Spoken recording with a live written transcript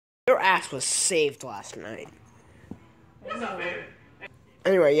ass was saved last night.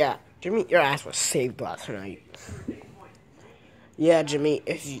 Anyway, yeah. Jimmy, your ass was saved last night. Yeah, Jimmy,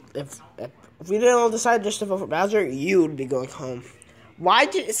 if we didn't all decide just to vote for Bowser, you would be going home. Why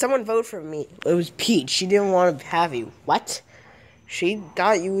did someone vote for me? It was Peach. She didn't want to have you. What? She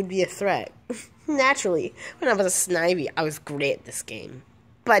thought you would be a threat. Naturally, when I was a Snivy, I was great at this game.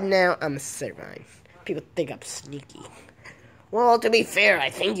 But now I'm a Servine. People think I'm sneaky. Well, to be fair, I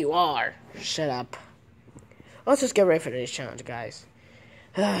think you are. Shut up. Let's just get ready for today's challenge, guys.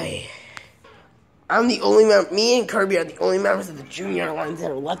 I'm the only member. Me and Kirby are the only members of the Junior Alliance that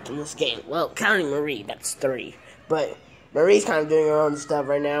are left in this game. Well, counting Marie, that's 3. But Marie's kind of doing her own stuff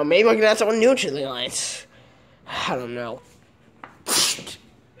right now. Maybe I can add someone new to the alliance. I don't know.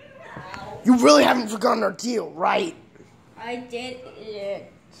 You really haven't forgotten our deal, right? I did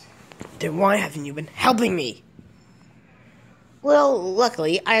it. Then why haven't you been helping me? Well,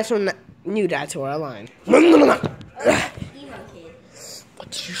 luckily, I have someone new to add to our line. Emo kid.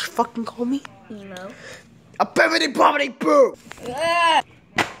 What did you fucking call me? Emo. A bibbidi bobbidi boo! Hey,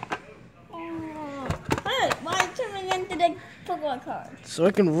 why are you turning into the Pokemon card? So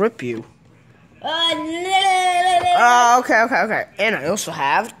I can rip you. No. Okay. And I also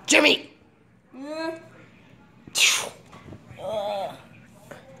have Jimmy!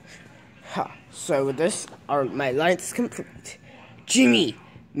 So with this, my alliance is complete. Jimmy,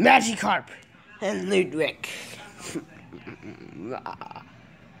 Magikarp, and Ludwig.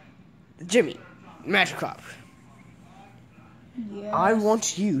 Jimmy, Magikarp. Yes. I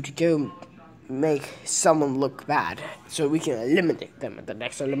want you to go make someone look bad so we can eliminate them at the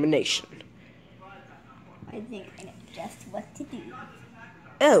next elimination. I think I know just what to do.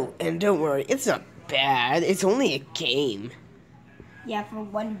 Oh, and don't worry, it's not bad. It's only a game. Yeah, for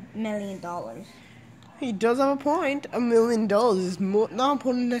 $1 million. He does have a point. $1 million is more not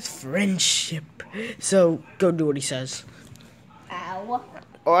important as friendship. So go do what he says. Ow.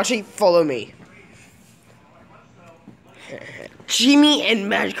 Or actually, follow me. Jimmy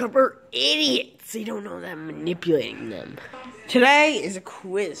and Magikarp are idiots. They don't know that I'm manipulating them. Today is a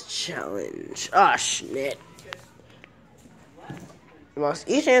quiz challenge. Ah, shit. You must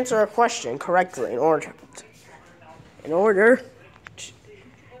each answer a question correctly in order.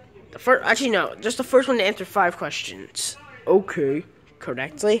 Just the first one to answer 5 questions. Okay,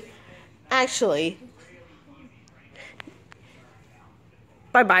 correctly. Actually,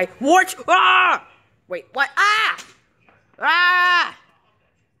 bye. What? Ah! Wait, what? Ah! Ah!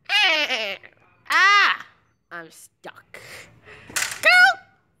 Ah! I'm stuck. Go!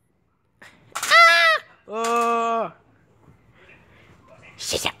 Ah!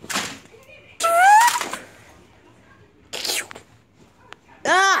 Shit up.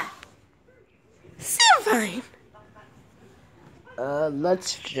 Ah! Still fine.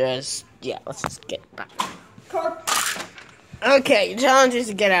 Let's just get back. Okay, the challenge is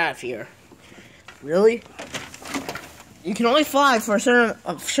to get out of here. Really? You can only fly for a certain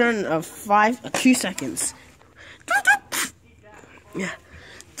of 2 seconds. Yeah.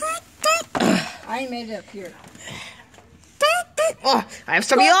 I made it up here. Oh, I have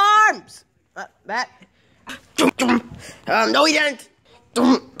stubby arms! That. No, he didn't!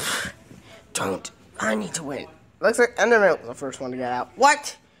 Don't. I need to win. Looks like Enderman was the first one to get out.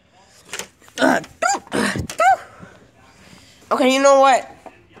 What? Okay, you know what?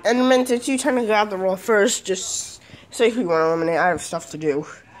 Enderman, since you trying to get out the roll first, just say who you want to eliminate. I have stuff to do.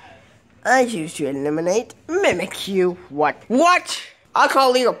 I choose to eliminate Mimikyu. What? What? I'll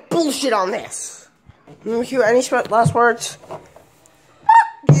call leader bullshit on this. Mimikyu, any last words? Fuck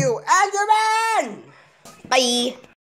you, Enderman! Bye.